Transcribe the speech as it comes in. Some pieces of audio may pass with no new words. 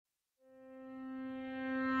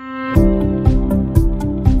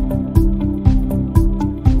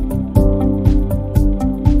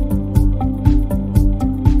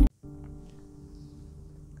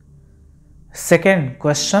Second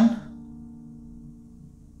question.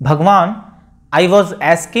 Bhagwan, I was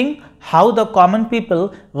asking how the common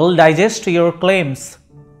people will digest your claims.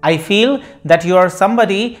 I feel that you are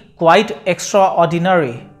somebody quite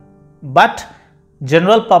extraordinary. But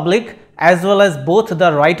general public as well as both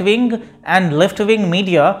the right-wing and left-wing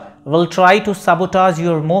media will try to sabotage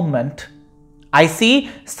your movement. I see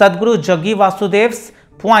Sadhguru Jaggi Vasudev's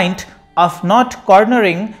point of not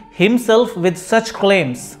cornering himself with such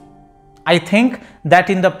claims. I think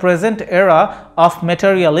that in the present era of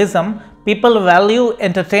materialism, people value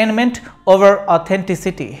entertainment over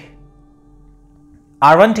authenticity.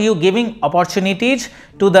 Aren't you giving opportunities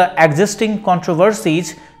to the existing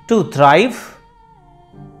controversies to thrive?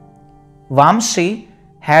 Vamshi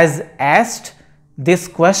has asked this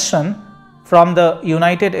question from the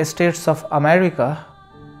United States of America.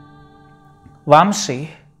 Vamshi,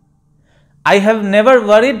 I have never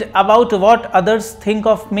worried about what others think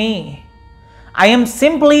of me. I am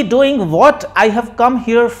simply doing what I have come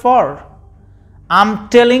here for. I'm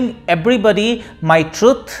telling everybody my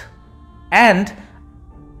truth and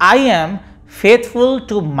I am faithful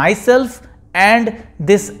to myself and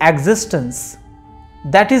this existence.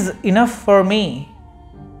 That is enough for me.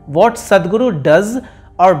 What Sadhguru does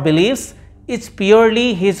or believes is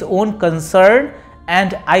purely his own concern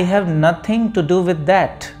and I have nothing to do with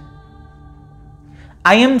that.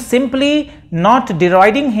 I am simply not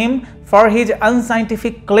deriding him for his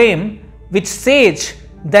unscientific claim which says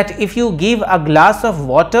that if you give a glass of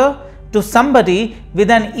water to somebody with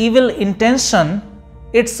an evil intention,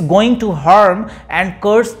 it's going to harm and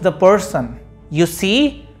curse the person. You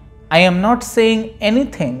see, I am not saying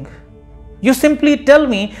anything. You simply tell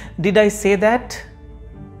me, did I say that?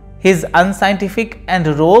 He's unscientific and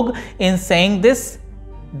rogue in saying this.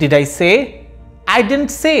 Did I say? I didn't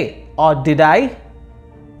say, or did I?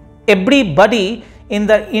 Everybody in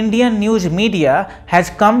the Indian news media has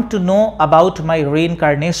come to know about my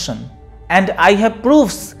reincarnation, and I have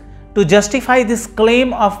proofs to justify this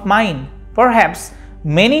claim of mine. Perhaps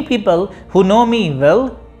many people who know me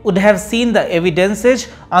well would have seen the evidences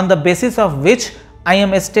on the basis of which I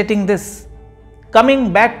am stating this.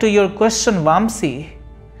 Coming back to your question, Vamsi,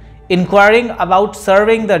 inquiring about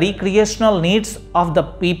serving the recreational needs of the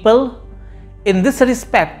people, in this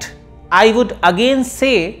respect, I would again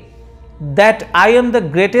say that I am the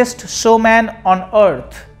greatest showman on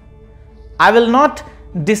earth. I will not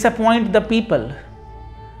disappoint the people.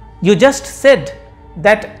 You just said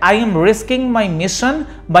that I am risking my mission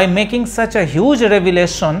by making such a huge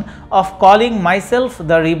revelation of calling myself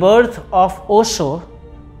the rebirth of Osho.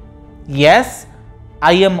 Yes,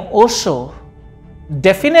 I am Osho.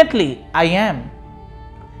 Definitely I am.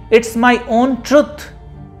 It's my own truth.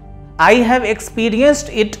 I have experienced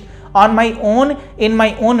it on my own in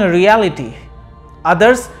my own reality.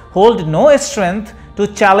 Others hold no strength to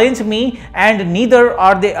challenge me and neither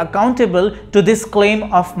are they accountable to this claim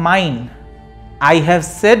of mine. I have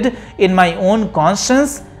said in my own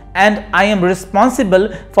conscience and I am responsible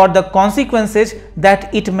for the consequences that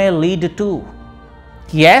it may lead to.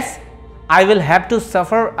 Yes, I will have to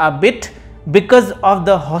suffer a bit because of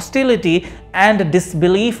the hostility and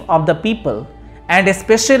disbelief of the people, and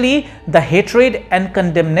especially the hatred and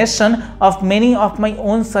condemnation of many of my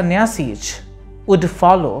own sannyasis would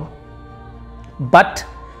follow. But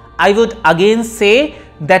I would again say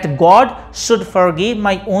that God should forgive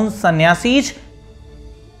my own sannyasis,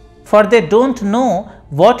 for they don't know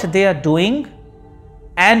what they are doing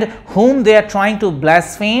and whom they are trying to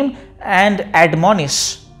blaspheme and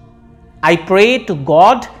admonish. I pray to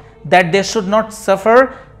God that they should not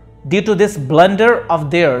suffer due to this blunder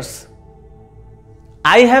of theirs.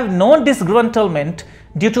 I have no disgruntlement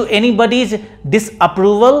due to anybody's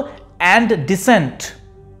disapproval and dissent.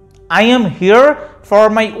 I am here for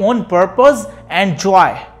my own purpose and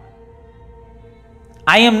joy.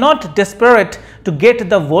 I am not desperate to get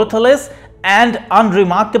the worthless and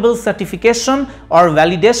unremarkable certification or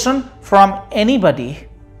validation from anybody.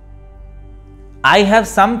 I have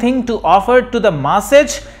something to offer to the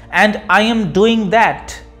masses and I am doing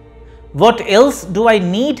that. What else do I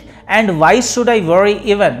need and why should I worry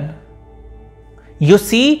even? You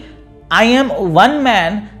see, I am one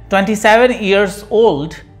man, 27 years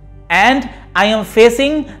old, and I am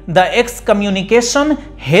facing the excommunication,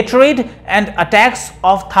 hatred and attacks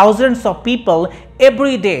of thousands of people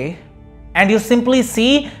every day, and you simply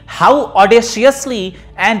see how audaciously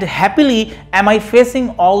and happily am I facing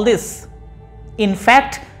all this. In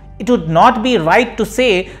fact, it would not be right to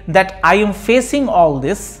say that I am facing all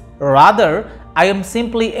this, rather I am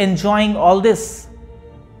simply enjoying all this.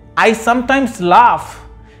 I sometimes laugh,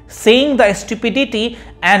 seeing the stupidity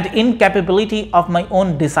and incapability of my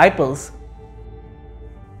own disciples.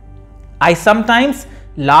 I sometimes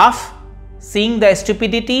laugh seeing the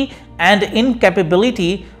stupidity and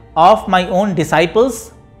incapability of my own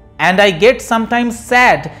disciples, and I get sometimes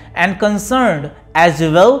sad and concerned as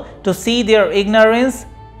well to see their ignorance,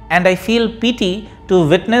 and I feel pity to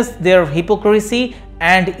witness their hypocrisy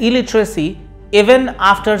and illiteracy even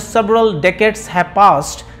after several decades have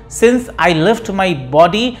passed since I left my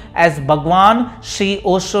body as Bhagwan Shashi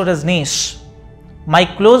Osho Rajneesh. My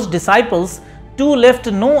close disciples too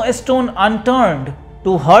left no stone unturned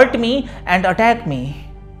to hurt me and attack me.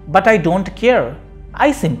 But I don't care.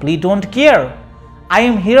 I simply don't care. I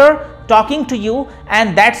am here talking to you,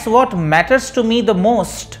 and that's what matters to me the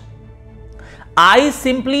most. I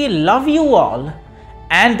simply love you all,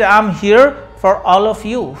 and I'm here for all of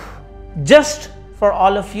you. Just for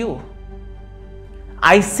all of you.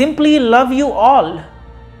 I simply love you all.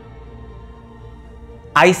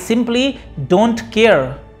 I simply don't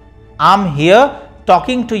care. I'm here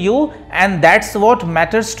talking to you, and that's what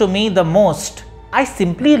matters to me the most. I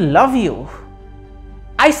simply love you.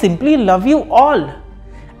 I simply love you all,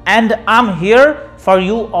 and I'm here for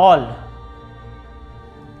you all.